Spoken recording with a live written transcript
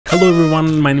Hello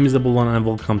everyone, my name is Abullah and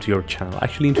welcome to your channel.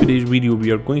 Actually, in today's video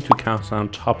we are going to count down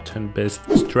top 10 best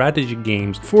strategy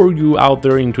games for you out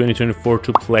there in 2024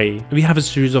 to play. We have a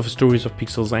series of stories of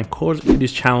pixels and codes. In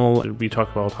this channel we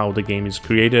talk about how the game is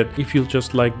created. If you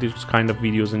just like this kind of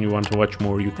videos and you want to watch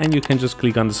more, you can just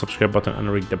click on the subscribe button and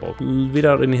ring the bell.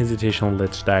 Without any hesitation,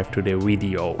 let's dive to the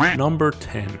video. Number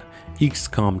 10.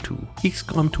 XCOM 2.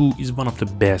 XCOM 2 is one of the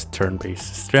best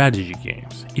turn-based strategy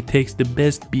games. It takes the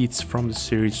best beats from the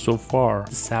series so far: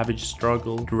 the savage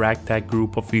struggle, the ragtag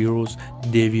group of heroes,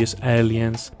 devious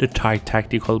aliens, the tight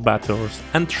tactical battles,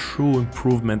 and true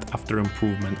improvement after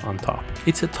improvement on top.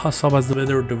 It's a toss-up as to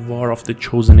whether the War of the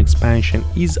Chosen expansion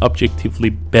is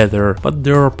objectively better, but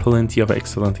there are plenty of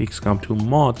excellent XCOM 2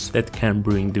 mods that can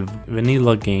bring the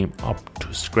vanilla game up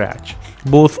to scratch.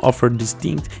 Both offer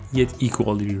distinct yet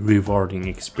equally rewarding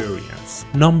experience.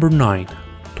 Number 9.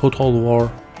 Total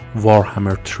War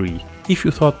Warhammer 3. If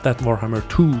you thought that Warhammer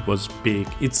 2 was big,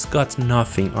 it's got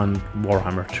nothing on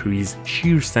Warhammer 3's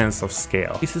sheer sense of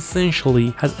scale. It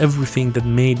essentially has everything that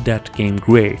made that game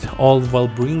great, all while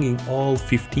bringing all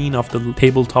 15 of the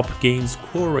tabletop game's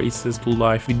core races to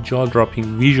life with jaw-dropping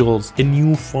visuals. A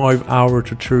new 5-hour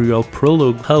tutorial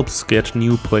prologue helps get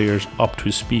new players up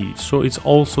to speed, so it's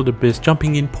also the best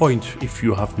jumping in point if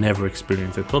you have never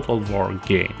experienced a Total War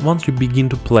game. Once you begin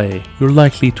to play, you're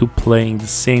likely to playing the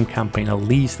same campaign at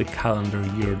least a calendar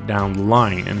year down the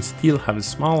line and still have a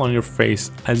smile on your face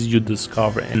as you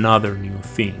discover another new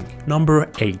thing.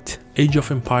 Number 8. Age of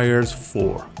Empires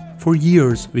 4. For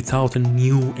years, without a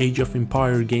new Age of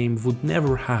Empires game would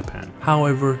never happen.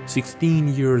 However,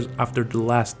 16 years after the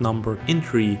last numbered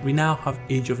entry, we now have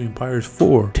Age of Empires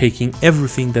 4, taking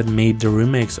everything that made the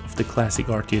remakes of the classic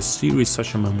RTS series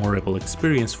such a memorable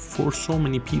experience for so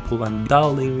many people and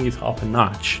dialing it up a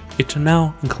notch. It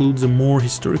now includes a more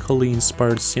historically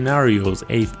inspired scenarios,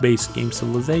 8-base game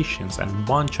civilizations, and a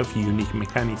bunch of unique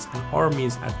mechanics and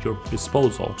armies at your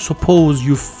disposal. Suppose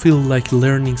you feel like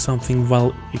learning something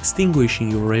while extinguishing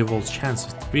your rival's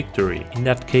chances of victory. In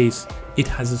that case, it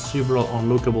has several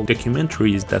unlockable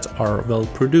documentaries that are well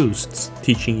produced,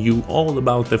 teaching you all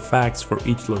about the facts for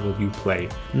each level you play.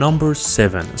 Number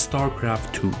 7.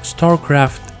 StarCraft 2.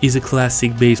 StarCraft is a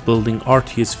classic base building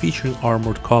RTS featuring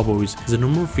armored cowboys,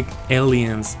 xenomorphic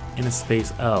aliens, and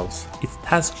space elves. It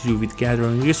tasks you with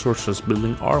gathering resources,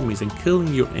 building armies, and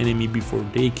killing your enemy before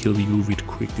they kill you with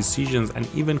quick decisions and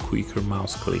even quicker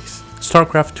mouse clicks.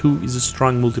 StarCraft 2 is a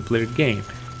strong multiplayer game.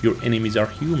 Your enemies are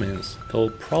humans. They'll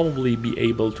probably be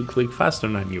able to click faster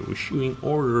than you, issuing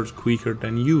orders quicker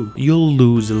than you. You'll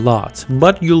lose a lot,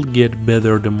 but you'll get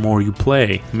better the more you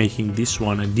play, making this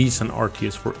one a decent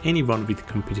RTS for anyone with a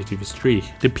competitive streak.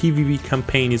 The PvP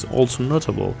campaign is also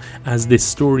notable, as this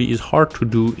story is hard to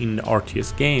do in the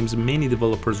RTS games. Many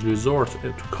developers resort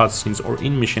to cutscenes or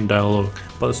in-mission dialogue,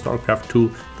 but StarCraft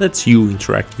 2 lets you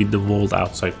interact with the world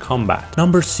outside combat.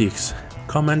 Number 6.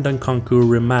 Command & Conquer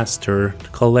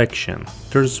Remastered Collection.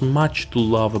 There's much to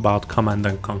love about Command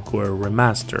 & Conquer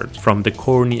Remastered, from the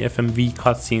corny FMV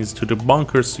cutscenes to the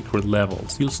bunker secret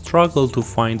levels. You'll struggle to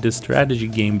find the strategy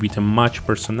game with as much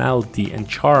personality and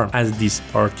charm as this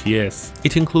RTS.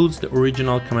 It includes the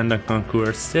original Command &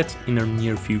 Conquer set in a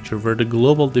near future where the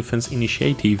Global Defense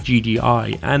Initiative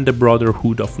 (GDI) and the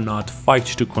Brotherhood of Nod fight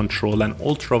to control an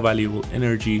ultra-valuable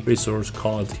energy resource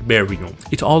called Tiberium.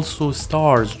 It also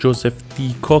stars Joseph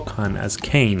D. Cocan as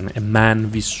Kane, a man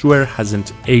we swear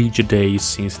hasn't aged a day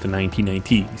since the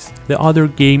 1990s. The other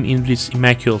game in this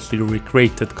immaculately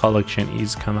recreated collection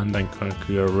is Command &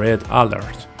 Conquer Red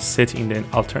Alert, set in an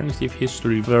alternative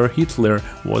history where Hitler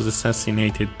was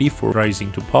assassinated before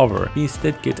rising to power. We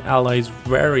instead get allies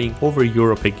warring over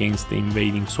Europe against the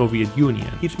invading Soviet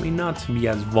Union. It may not be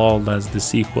as wild as the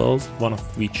sequels, one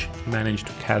of which managed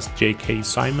to cast J.K.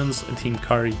 Simmons, Tim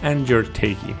Curry, and Jared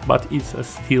Takei, but it's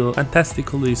still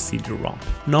fantastically CD-ROM.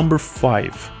 Number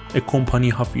 5. A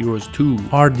Company of Heroes 2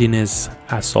 Ardennes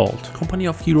Assault. Company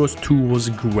of Heroes 2 was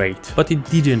great, but it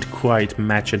didn't quite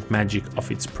match the magic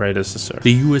of its predecessor.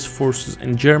 The US forces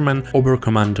and German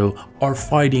Oberkommando are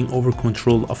fighting over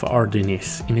control of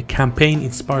Ardennes in a campaign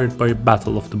inspired by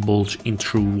Battle of the Bulge in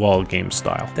true wall game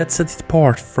style. That sets it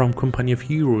apart from Company of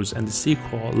Heroes and the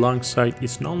sequel, alongside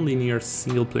its non-linear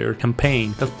single-player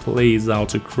campaign that plays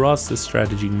out across the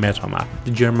strategic metamap.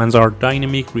 The Germans are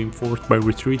dynamic, reinforced by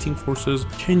retreating forces,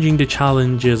 changing the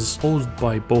challenges posed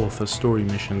by both the story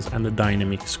missions and the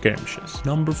dynamic skirmishes.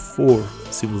 Number 4.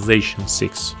 Civilization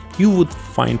 6. You would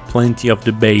find plenty of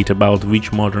debate about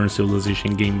which modern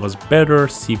Civilization game was better,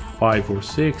 Civ 5 or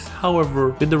 6. However,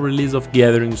 with the release of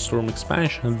Gathering Storm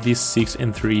expansion, this 6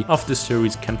 entry of the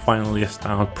series can finally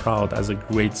stand proud as a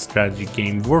great strategy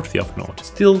game worthy of note,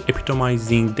 still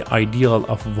epitomizing the ideal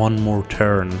of one more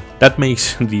turn. That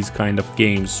makes these kind of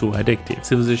games so addictive.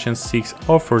 Civilization 6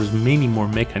 offers many more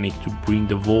mechanics to bring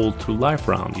the world to life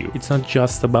around you. It's not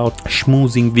just about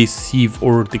schmoozing this Civ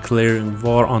or declaring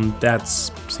war on that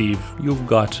Civ. You've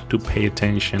got to pay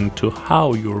attention to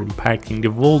how you're impacting the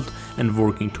world and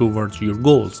working towards your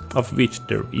goals, of which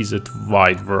there is a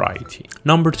wide variety.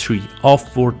 Number 3.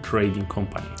 Off-world trading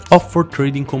company. Off-world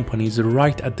trading company is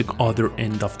right at the other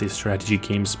end of the strategy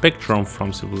game spectrum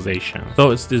from Civilization.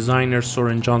 Though its designer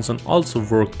Soren Johnson also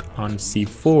worked on Civ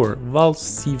 4, while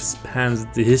Civ spans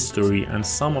the history and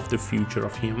some of the future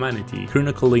of humanity,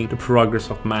 chronicling the progress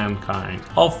of mankind.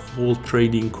 Off-world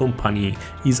trading company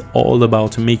is all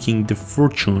about making the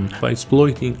fortune by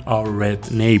exploiting our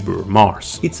red neighbor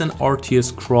Mars. It's an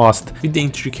RTS crossed with the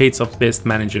intricacies of best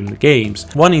management games,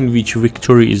 one in which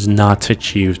victory is not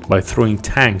achieved by throwing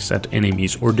tanks at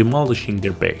enemies or demolishing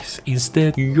their base.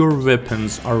 Instead, your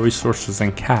weapons are resources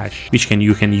and cash, which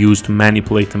you can use to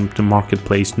manipulate the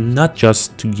marketplace, not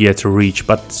just to get rich,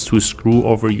 but to screw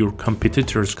over your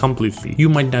competitors completely. You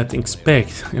might not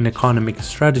expect an economic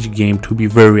strategy game to be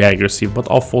very aggressive, but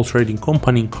Off-world trading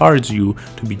company encourages you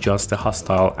to be just as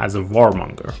hostile as a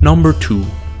warmonger. Number 2.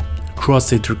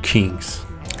 Crusader Kings.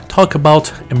 Talk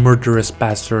about a murderous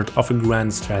bastard of a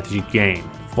grand strategy game.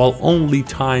 While only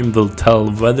time will tell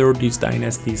whether this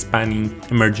dynasty-spanning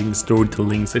emerging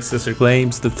storytelling successor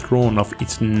claims the throne of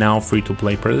its now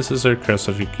free-to-play predecessor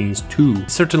Crusader Kings 2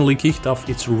 certainly kicked off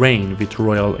its reign with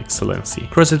royal excellency.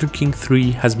 Crusader King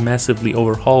 3 has massively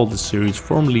overhauled the series'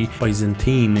 formerly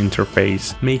Byzantine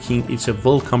interface, making it a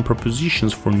welcome proposition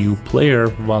for new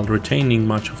players while retaining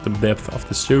much of the depth of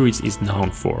the series is known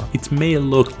for. It may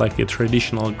look like a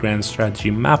traditional grand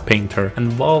strategy map painter,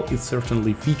 and while it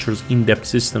certainly features in-depth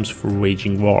systems for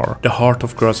waging war, the heart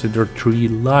of Crusader 3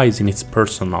 lies in its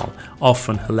personal,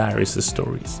 often hilarious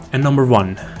stories. And number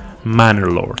 1.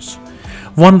 Manor Lords.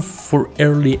 One for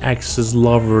early access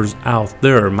lovers out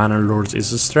there, Manor Lords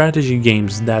is a strategy game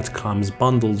that comes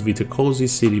bundled with a cozy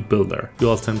city builder.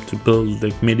 You attempt to build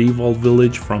a medieval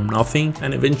village from nothing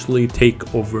and eventually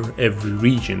take over every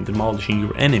region, demolishing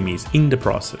your enemies in the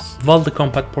process. While the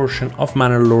combat portion of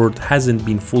Manor Lord hasn't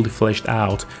been fully fleshed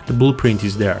out, the blueprint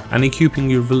is there, and equipping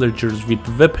your villagers with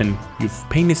the weapon you've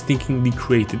painstakingly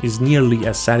created is nearly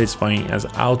as satisfying as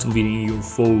outwitting your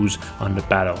foes on the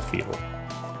battlefield.